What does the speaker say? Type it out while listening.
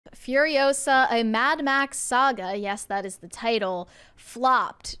Furiosa, a Mad Max saga, yes, that is the title,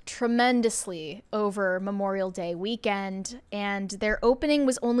 flopped tremendously over Memorial Day weekend, and their opening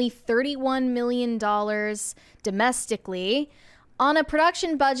was only $31 million domestically on a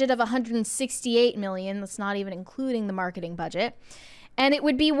production budget of $168 million. That's not even including the marketing budget. And it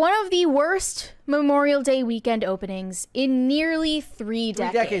would be one of the worst Memorial Day weekend openings in nearly three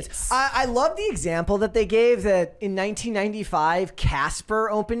decades. I love the example that they gave that in 1995,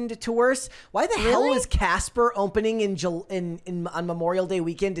 Casper opened to worse. Why the hell was Casper opening on Memorial Day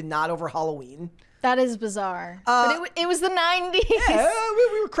weekend and not over Halloween? That is bizarre. But it was the 90s. Yeah,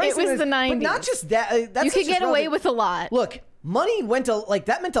 we were crazy. It was the 90s. But not just that. That's you could get away with a lot. Look, money went to,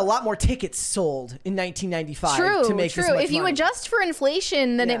 that meant a lot more tickets sold in 1995 to make this much If you money. adjust for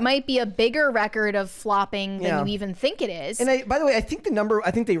inflation, then it might be a bigger record of flopping than you even think it is. And by the way, I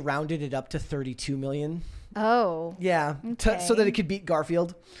think they rounded it up to 32 million. Oh. Yeah, okay. So that it could beat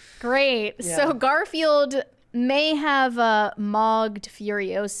Garfield. Great. Yeah. So Garfield may have mogged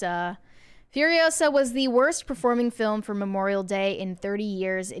Furiosa. Furiosa was the worst performing film for Memorial Day in 30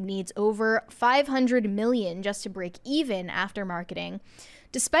 years. It needs over $500 million just to break even after marketing.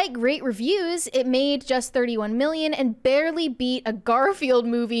 Despite great reviews, it made just $31 million and barely beat a Garfield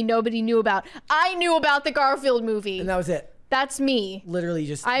movie nobody knew about. I knew about the Garfield movie. And that was it. That's me. Literally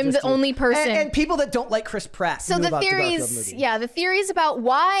just... I'm the only person. And people that don't like Chris Pratt knew about the Garfield movie. Yeah, the theories about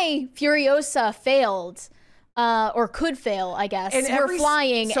why Furiosa failed... or could fail, I guess. And we're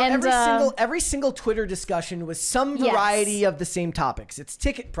flying. So and every single Twitter discussion was some variety of the same topics. It's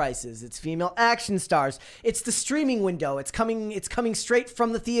ticket prices. It's female action stars. It's the streaming window. It's coming straight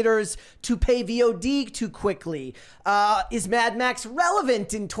from the theaters to pay VOD too quickly. Is Mad Max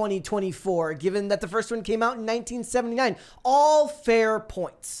relevant in 2024, given that the first one came out in 1979? All fair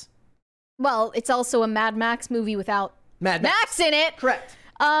points. Well, it's also a Mad Max movie without Mad Max in it. Correct.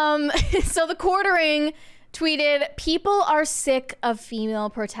 So the Quartering tweeted, "People are sick of female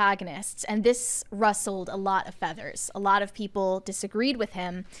protagonists," and this rustled a lot of feathers. A lot of people disagreed with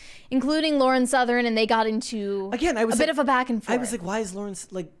him, including Lauren Southern, and they got into a bit of a back and forth. I was like, why is Lauren,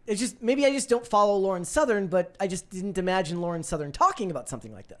 it's just, maybe I just don't follow Lauren Southern, but I just didn't imagine Lauren Southern talking about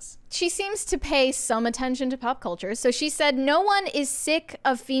something like this. She seems to pay some attention to pop culture. So she said, "No one is sick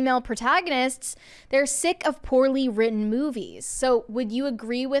of female protagonists. They're sick of poorly written movies." So would you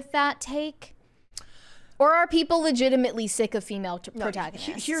agree with that take? Or are people legitimately sick of female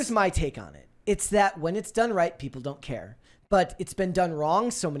protagonists? Here's my take on it. It's that when it's done right, people don't care. But it's been done wrong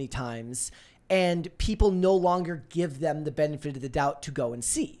so many times, and people no longer give them the benefit of the doubt to go and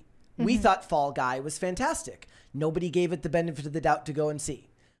see. Mm-hmm. We thought Fall Guy was fantastic. Nobody gave it the benefit of the doubt to go and see.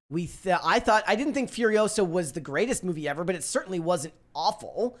 I didn't think Furiosa was the greatest movie ever, but it certainly wasn't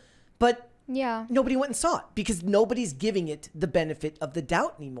awful. But yeah, nobody went and saw it because nobody's giving it the benefit of the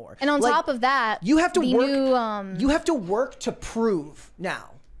doubt anymore. And on top of that, you have to work. You have to work to prove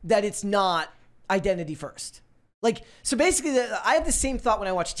now that it's not identity first. So basically, I have the same thought when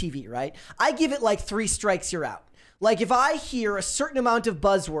I watch TV. Right? I give it 3 strikes, you're out. If I hear a certain amount of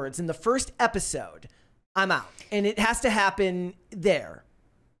buzzwords in the first episode, I'm out, and it has to happen there.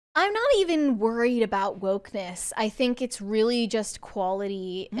 I'm not even worried about wokeness. I think it's really just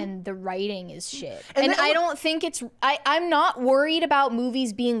quality and the writing is shit. And I don't think I'm not worried about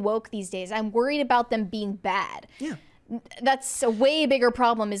movies being woke these days. I'm worried about them being bad. Yeah. That's a way bigger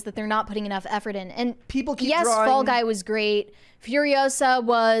problem, is that they're not putting enough effort in. And people keep Fall Guy was great. Furiosa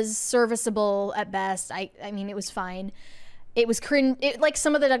was serviceable at best. I mean, it was fine. It was cringe.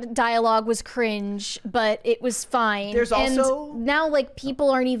 Some of the dialogue was cringe, but it was fine. There's also now people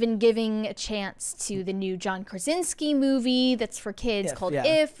aren't even giving a chance to the new John Krasinski movie that's for kids called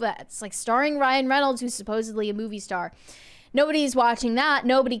If. That's starring Ryan Reynolds, who's supposedly a movie star. Nobody's watching that.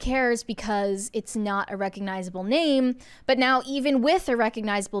 Nobody cares because it's not a recognizable name. But now, even with a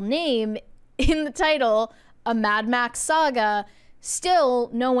recognizable name in the title, a Mad Max saga, still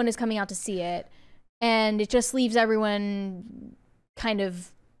no one is coming out to see it. And it just leaves everyone kind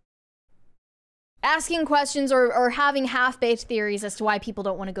of asking questions or having half-baked theories as to why people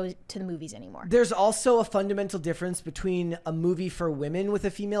don't want to go to the movies anymore. There's also a fundamental difference between a movie for women with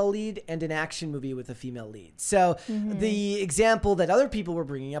a female lead and an action movie with a female lead. So the example that other people were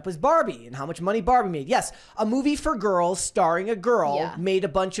bringing up was Barbie and how much money Barbie made. Yes, a movie for girls starring a girl made a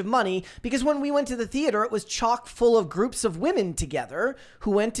bunch of money because when we went to the theater, it was chock full of groups of women together who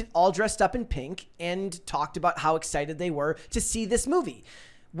went all dressed up in pink and talked about how excited they were to see this movie.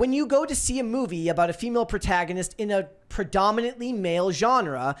 when you go to see a movie about a female protagonist in a predominantly male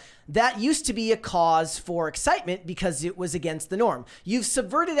genre, that used to be a cause for excitement because it was against the norm. You've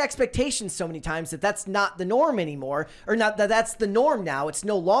subverted expectations so many times that that's not the norm anymore, or not that that's the norm now. It's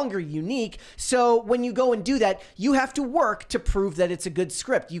no longer unique. So when you go and do that, you have to work to prove that it's a good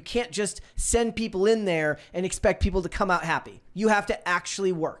script. You can't just send people in there and expect people to come out happy. You have to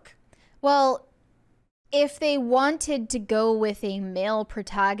actually work. Well, if they wanted to go with a male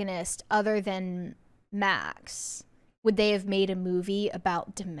protagonist other than Max, would they have made a movie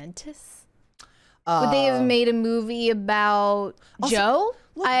about Dementis? Would they have made a movie about Joe?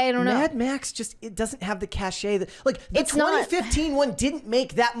 Look, I don't know. Mad Max it doesn't have the cachet that, like, the 2015 one didn't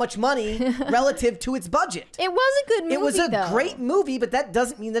make that much money relative to its budget. It was a good movie. It was a great movie, but that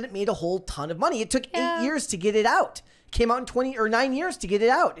doesn't mean that it made a whole ton of money. It took 8 years to get it out. It came out in 9 years to get it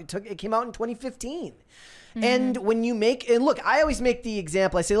out. It came out in 2015. And when you and look, I always make the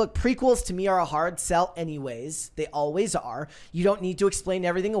example. I say, look, prequels to me are a hard sell anyways. They always are. You don't need to explain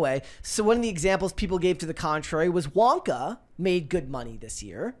everything away. So one of the examples people gave to the contrary was Wonka made good money this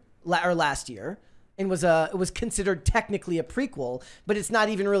year or last year, and it was considered technically a prequel, but it's not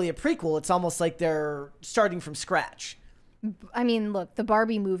even really a prequel. It's almost like they're starting from scratch. I mean, look, the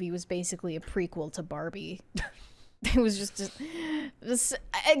Barbie movie was basically a prequel to Barbie. It was just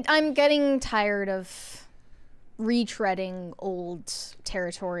I'm getting tired of retreading old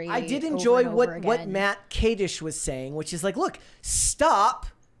territory. I did enjoy what Matt Kadish was saying, which is like, look, stop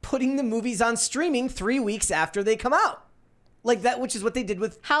putting the movies on streaming 3 weeks after they come out. Like that, which is what they did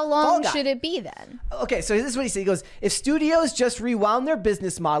with How long should it be then? Okay, so this is what he said. He goes, if studios just rewound their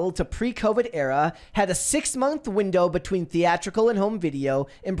business model to pre-COVID era, had a 6-month window between theatrical and home video,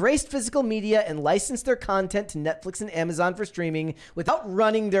 embraced physical media, and licensed their content to Netflix and Amazon for streaming without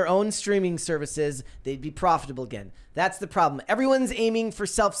running their own streaming services, they'd be profitable again. That's the problem. Everyone's aiming for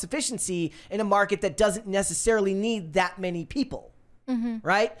self-sufficiency in a market that doesn't necessarily need that many people,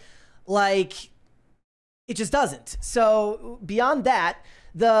 right? Like, it just doesn't. So beyond that,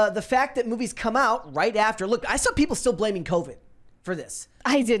 the fact that movies come out right after, look, I saw people still blaming COVID for this.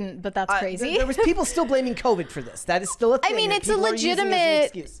 I didn't, but that's crazy. There was people still blaming COVID for this. That is still a thing. I mean, it's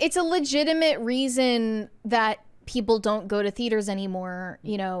a legitimate reason that people don't go to theaters anymore.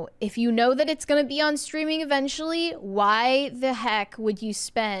 You know, if you know that it's going to be on streaming eventually, why the heck would you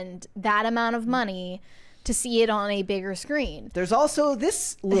spend that amount of money to see it on a bigger screen? There's also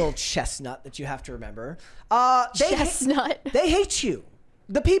this little chestnut that you have to remember. They hate you.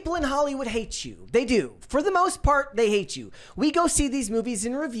 The people in Hollywood hate you. They do. For the most part, they hate you. We go see these movies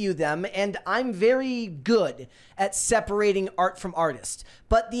and review them, and I'm very good at separating art from artist.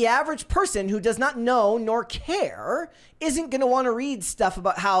 But the average person who does not know nor care isn't going to want to read stuff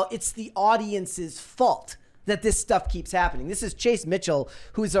about how it's the audience's fault that this stuff keeps happening. This is Chase Mitchell,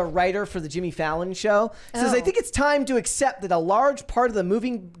 who's a writer for the Jimmy Fallon show. Says, I think it's time to accept that a large part of the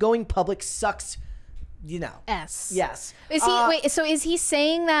movie-going public sucks, you know. Yes. Is he, so is he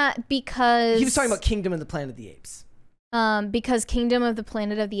saying that because... He was talking about Kingdom of the Planet of the Apes. Because Kingdom of the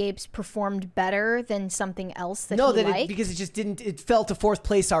Planet of the Apes performed better than something else that he liked? Because it just didn't, it fell to 4th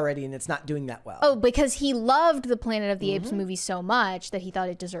place already and it's not doing that well. Oh, because he loved the Planet of the Apes movie so much that he thought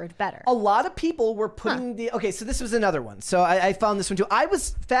it deserved better. A lot of people were putting okay, so this was another one. So I found this one too. I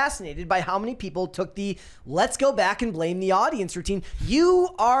was fascinated by how many people took the let's go back and blame the audience routine. You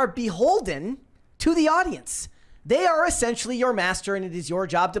are beholden to the audience. They are essentially your master, and it is your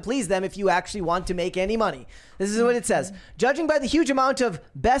job to please them if you actually want to make any money. This is what it says. Judging by the huge amount of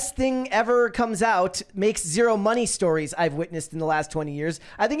best thing ever comes out, makes zero money stories I've witnessed in the last 20 years,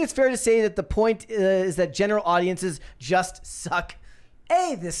 I think it's fair to say that the point is that general audiences just suck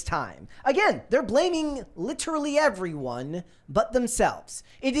this time. Again, they're blaming literally everyone but themselves.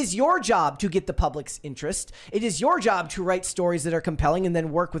 It is your job to get the public's interest. It is your job to write stories that are compelling and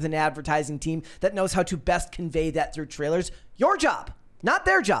then work with an advertising team that knows how to best convey that through trailers. Your job, not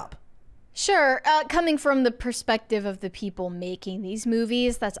their job. Sure. Coming from the perspective of the people making these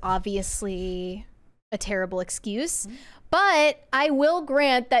movies, that's obviously a terrible excuse. But I will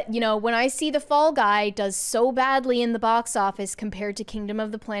grant that, you know, when I see The Fall Guy does so badly in the box office compared to Kingdom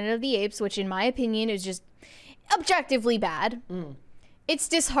of the Planet of the Apes, which in my opinion is just objectively bad, it's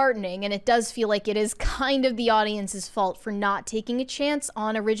disheartening, and it does feel like it is kind of the audience's fault for not taking a chance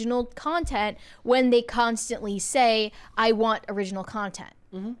on original content when they constantly say, I want original content.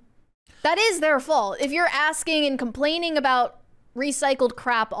 That is their fault. If you're asking and complaining about recycled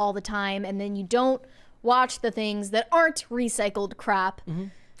crap all the time and then you don't watch the things that aren't recycled crap,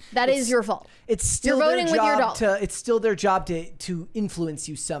 That is your fault. It's still You're voting their with your job dollar. it's still their job to influence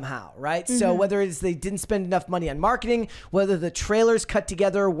you somehow, right? So whether it's they didn't spend enough money on marketing, whether the trailers cut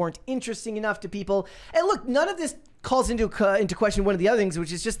together weren't interesting enough to people. And look, none of this calls into question one of the other things,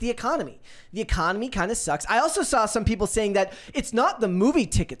 which is just the economy. The economy kind of sucks. I also saw some people saying that it's not the movie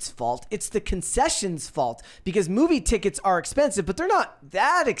tickets' fault, it's the concessions' fault, because movie tickets are expensive, but they're not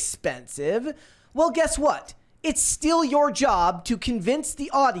that expensive. Well, guess what? It's still your job to convince the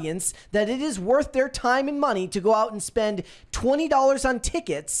audience that it is worth their time and money to go out and spend $20 on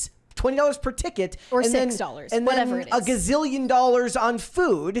tickets, $20 per ticket, or and $6, and whatever then it is. a gazillion dollars on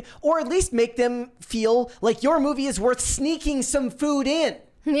food, or at least make them feel like your movie is worth sneaking some food in.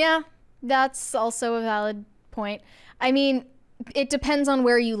 Yeah, that's also a valid point. I mean, it depends on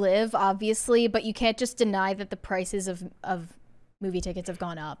where you live, obviously, but you can't just deny that the prices of movie tickets have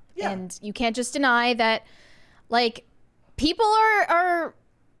gone up. Yeah. And you can't just deny that, like, people are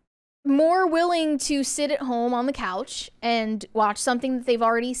more willing to sit at home on the couch and watch something that they've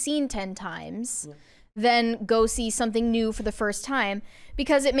already seen 10 times than go see something new for the first time,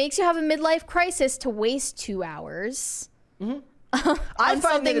 because it makes you have a midlife crisis to waste 2 hours on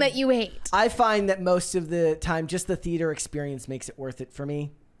something that you hate. I find that most of the time, just the theater experience makes it worth it for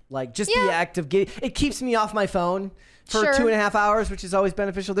me. Like, just the act of getting it keeps me off my phone for 2.5 hours, which is always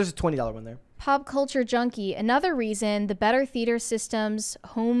beneficial. There's a $20 one there. Pop Culture Junkie. Another reason, the better theater systems,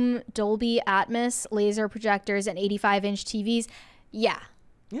 home Dolby Atmos, laser projectors, and 85-inch TVs. Yeah.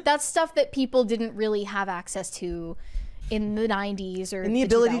 That's stuff that people didn't really have access to in the 90s or and the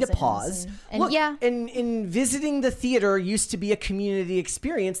ability to pause. And look, in visiting the theater used to be a community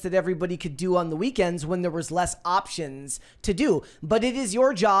experience that everybody could do on the weekends when there was less options to do. But it is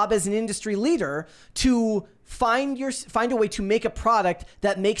your job as an industry leader to find a way to make a product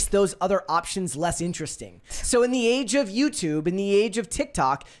that makes those other options less interesting. So in the age of YouTube, in the age of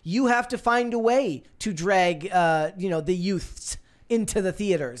TikTok, you have to find a way to drag the youths into the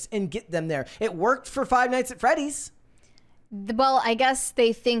theaters and get them there. It worked for Five Nights at Freddy's. Well, I guess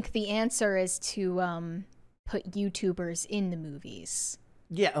they think the answer is to put YouTubers in the movies.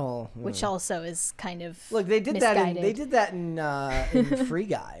 Yeah, which also is kind of look. They did misguided. that. They did that in Free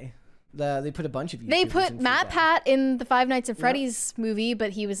Guy. They put a bunch of YouTubers. They put Matt Pat in the Five Nights at Freddy's movie,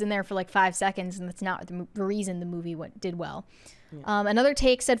 but he was in there for like 5 seconds, and that's not the reason the movie did well. Yeah. Another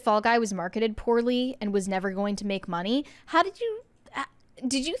take said Fall Guy was marketed poorly and was never going to make money. How did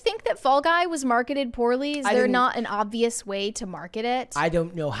you think that Fall Guy was marketed poorly? Is there not an obvious way to market it? I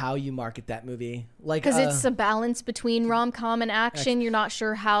don't know how you market that movie. Like, because it's a balance between rom-com and action. You're not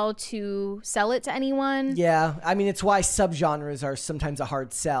sure how to sell it to anyone. Yeah, I mean, it's why subgenres are sometimes a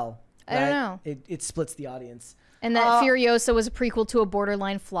hard sell. Right? I don't know. It splits the audience. And that Furiosa was a prequel to a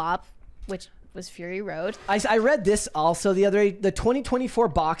borderline flop, which was Fury Road. I read this also the other day. The 2024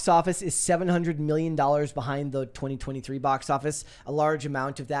 box office is $700 million behind the 2023 box office. A large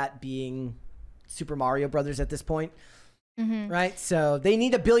amount of that being Super Mario Brothers at this point. Right? So they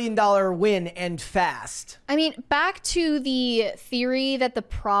need $1 billion win and fast. I mean, back to the theory that the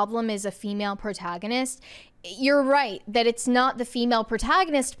problem is a female protagonist. You're right that it's not the female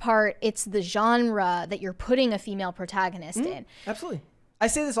protagonist part. It's the genre that you're putting a female protagonist in. Absolutely. I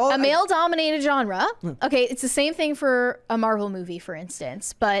say this all. A male-dominated genre. Okay, it's the same thing for a Marvel movie, for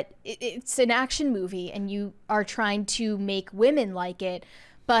instance, but it's an action movie, and you are trying to make women like it.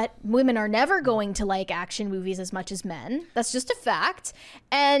 But women are never going to like action movies as much as men. That's just a fact.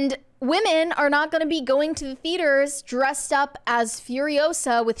 And women are not going to be going to the theaters dressed up as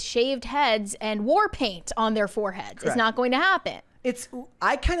Furiosa with shaved heads and war paint on their foreheads. Correct. It's not going to happen.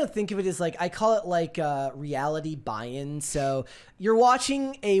 I kind of think of it as like, I call it like reality buy-in. So you're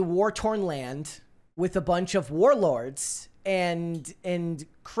watching a war-torn land with a bunch of warlords and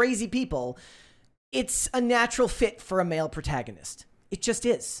crazy people. It's a natural fit for a male protagonist. It just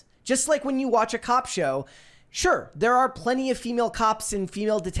is. Just like when you watch a cop show, sure, there are plenty of female cops and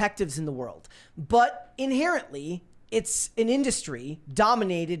female detectives in the world, but inherently, it's an industry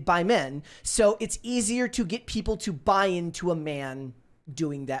dominated by men, so it's easier to get people to buy into a man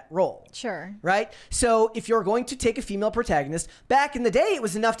doing that role. Sure. Right? So if you're going to take a female protagonist, back in the day, it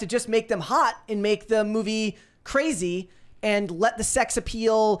was enough to just make them hot and make the movie crazy and let the sex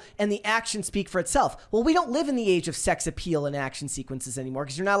appeal and the action speak for itself. Well, we don't live in the age of sex appeal and action sequences anymore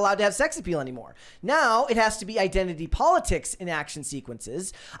because you're not allowed to have sex appeal anymore. Now it has to be identity politics in action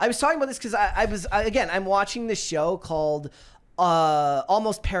sequences. I was talking about this because I'm watching this show called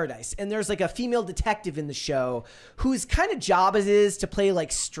Almost Paradise, and there's like a female detective in the show whose kind of job it is to play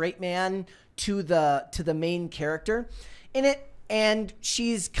like straight man to the main character in it, and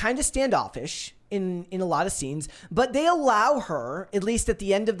she's kind of standoffish. in a lot of scenes, but they allow her, at least at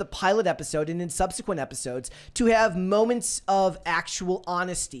the end of the pilot episode and in subsequent episodes, to have moments of actual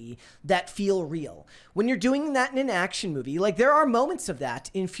honesty that feel real. When you're doing that in an action movie, like there are moments of that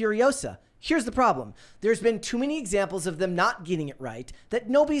in Furiosa. Here's the problem. There's been too many examples of them not getting it right that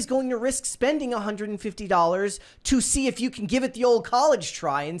nobody's going to risk spending $150 to see if you can give it the old college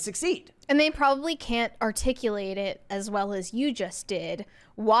try and succeed. And they probably can't articulate it as well as you just did,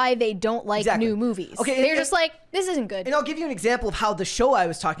 why they don't like new movies. Okay, they're just like, this isn't good. And I'll give you an example of how the show I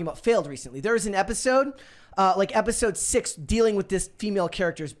was talking about failed recently. There was an episode, like episode 6, dealing with this female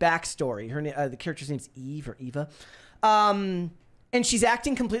character's backstory. The character's name's Eve or Eva. And she's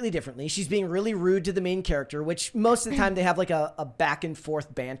acting completely differently. She's being really rude to the main character, which most of the time they have like a back and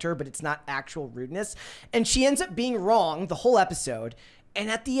forth banter, but it's not actual rudeness. And she ends up being wrong the whole episode. And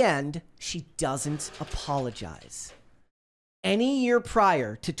at the end, she doesn't apologize. Any year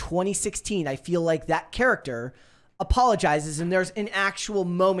prior to 2016, I feel like that character apologizes and there's an actual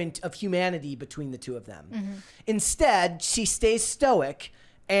moment of humanity between the two of them. Mm-hmm. Instead, she stays stoic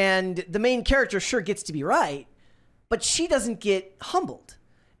and the main character sure gets to be right, but she doesn't get humbled.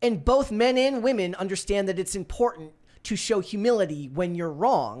 And both men and women understand that it's important to show humility when you're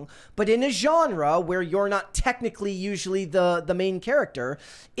wrong. But in a genre where you're not technically usually the main character,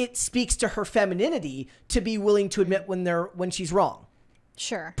 it speaks to her femininity to be willing to admit when she's wrong.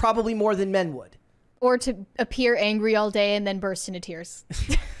 Sure. Probably more than men would. Or to appear angry all day and then burst into tears.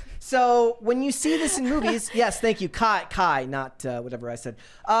 So when you see this in movies, yes, thank you, Kai, not whatever I said.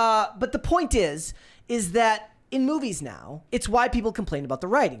 But the point is that in movies now, it's why people complain about the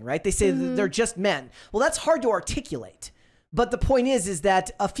writing, right? They say that they're just men. Well, that's hard to articulate. But the point is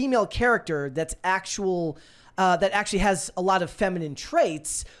that a female character that actually has a lot of feminine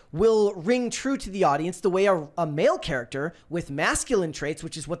traits will ring true to the audience the way a male character with masculine traits,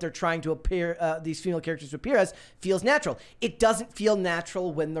 which is what they're trying to appear, these female characters to appear as, feels natural. It doesn't feel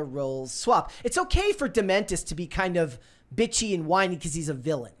natural when the roles swap. It's okay for Dementis to be kind of bitchy and whiny because he's a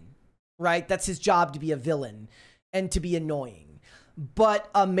villain. Right? That's his job, to be a villain and to be annoying. But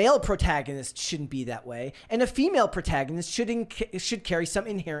a male protagonist shouldn't be that way. And a female protagonist should carry some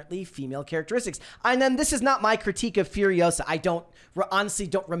inherently female characteristics. And then this is not my critique of Furiosa. I honestly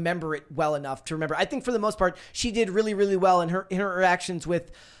don't remember it well enough to remember. I think for the most part, she did really, really well, and her interactions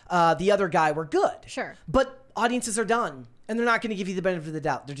with the other guy were good. Sure. But audiences are done. And they're not going to give you the benefit of the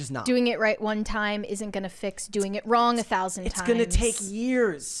doubt. They're just not. Doing it right one time isn't going to fix doing it wrong 1,000 times. It's going to take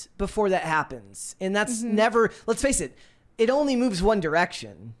years before that happens. And that's never, let's face it, it only moves one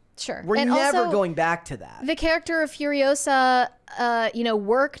direction. Sure. We're never going back to that. The character of Furiosa,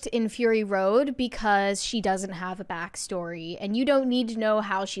 worked in Fury Road because she doesn't have a backstory, and you don't need to know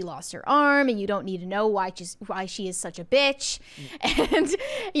how she lost her arm, and you don't need to know why she is such a bitch, and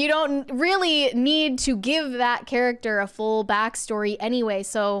you don't really need to give that character a full backstory anyway.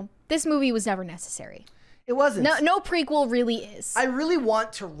 So this movie was never necessary. It wasn't. No prequel really is. I really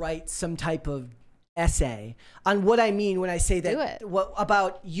want to write some type of essay on what I mean when I say that.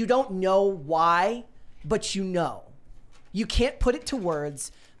 About you don't know why, but you know. You can't put it to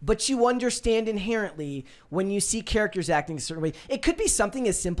words, but you understand inherently when you see characters acting a certain way. It could be something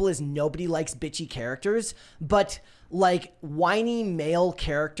as simple as nobody likes bitchy characters, but like whiny male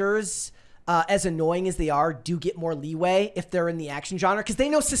characters, as annoying as they are, do get more leeway if they're in the action genre because they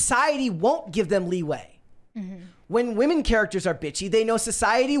know society won't give them leeway. Mm-hmm. When women characters are bitchy, they know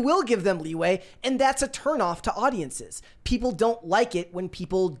society will give them leeway, and that's a turnoff to audiences. People don't like it when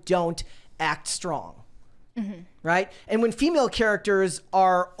people don't act strong. Mm-hmm. Right? And when female characters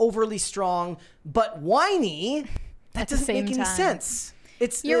are overly strong but whiny, that doesn't make any sense.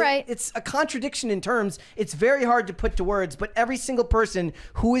 You're right. It's a contradiction in terms. It's very hard to put to words, but every single person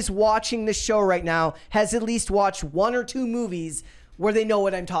who is watching this show right now has at least watched 1 or 2 movies where they know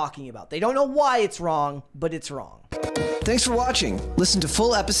what I'm talking about. They don't know why it's wrong, but it's wrong. Thanks for watching. Listen to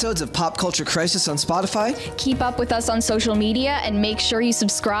full episodes of Pop Culture Crisis on Spotify. Keep up with us on social media and make sure you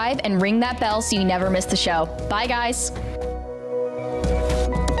subscribe and ring that bell so you never miss the show. Bye, guys.